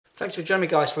Thanks for joining me,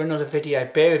 guys, for another video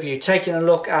beer review. Taking a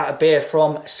look at a beer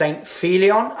from St.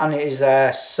 Feuillien, and it is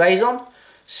a Saison,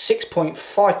 6.5%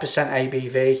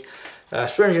 ABV,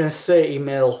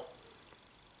 330ml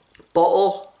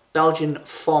bottle, Belgian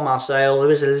farmhouse ale. There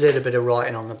is a little bit of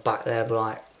writing on the back there, but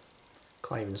I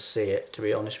can't even see it, to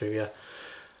be honest with you.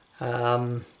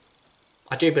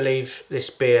 I do believe this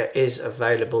beer is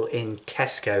available in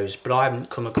Tesco's, but I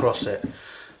haven't come across it.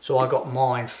 So I got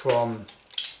mine from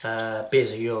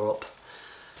Beers of Europe.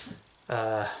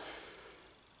 I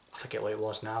forget what it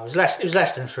was now. It was less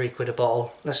than £3 a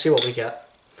bottle. Let's see what we get.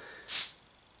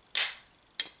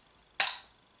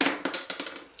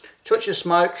 Touch of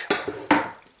smoke.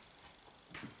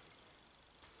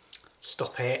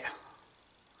 Stop it.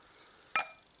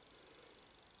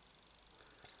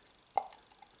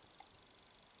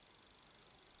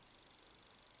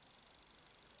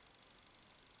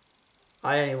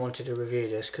 I only wanted to review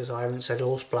this because I haven't said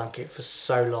horse blanket for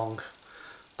so long.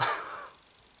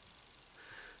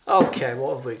 Okay,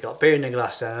 what have we got? Beer in the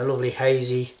glass then. A lovely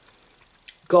hazy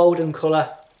golden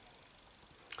colour.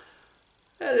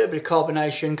 A little bit of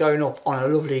carbonation going up on a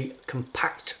lovely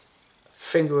compact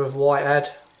finger of whitehead.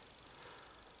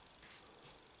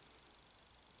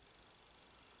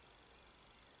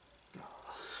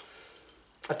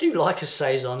 I do like a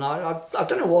Saison. I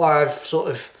don't know why I've sort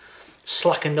of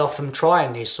slackened off from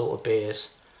trying these sort of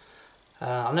beers.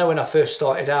 I know when I first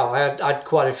started out I had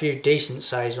quite a few decent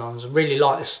Saisons. I really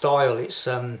like the style. It's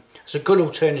a good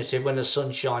alternative when the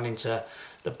sun's shining to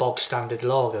the bog standard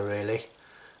lager, really.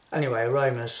 Anyway,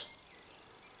 aromas.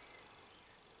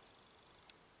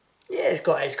 Yeah, it's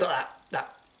got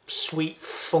that sweet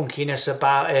funkiness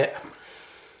about it.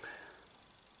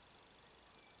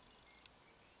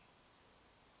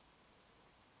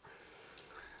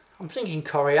 I'm thinking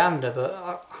coriander, but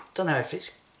I don't know if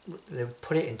they would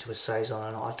put it into a Saison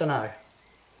or not. I don't know.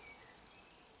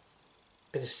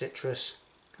 Bit of citrus.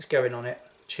 Let's go in on it.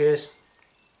 Cheers.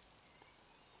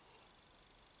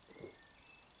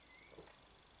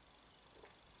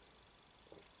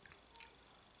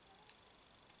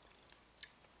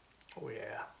 Oh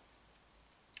yeah.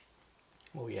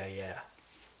 Oh yeah, yeah.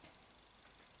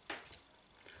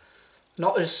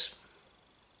 Not as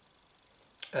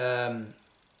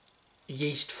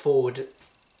yeast forward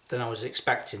than I was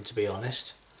expecting, to be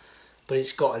honest, but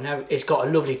it's got a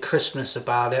lovely crispness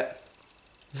about it.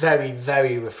 Very,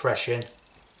 very refreshing.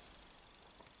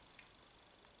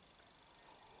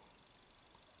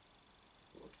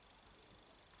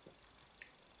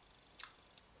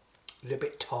 A little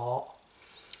bit tart,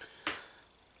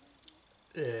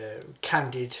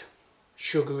 candied,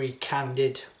 sugary,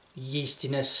 candied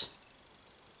yeastiness.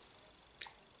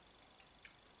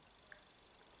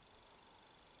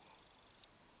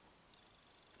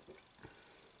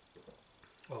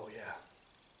 Oh yeah,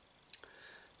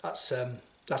 that's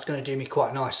going to do me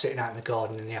quite nice sitting out in the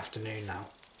garden in the afternoon now.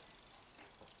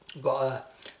 I've got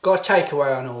a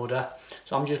takeaway on order,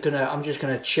 so I'm just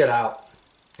gonna chill out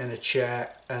in a chair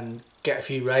and get a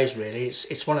few rays. Really,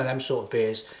 it's one of them sort of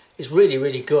beers. It's really,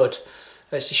 really good.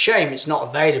 It's a shame it's not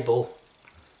available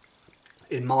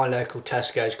in my local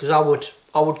Tesco's, because I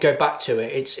would go back to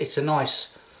it. It's a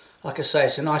nice, like I say,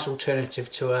 it's a nice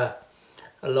alternative to a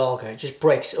lager. It just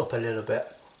breaks it up a little bit.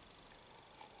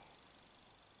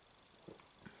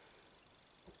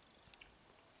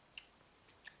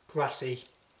 Brasserie.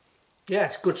 Yeah,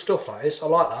 it's good stuff, that is. I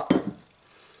like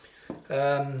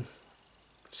that.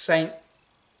 St.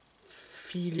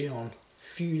 Feuillien,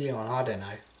 I don't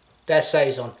know. Their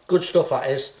Saison. Good stuff, that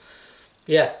is.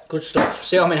 Yeah, good stuff.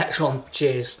 See you on my next one.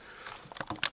 Cheers.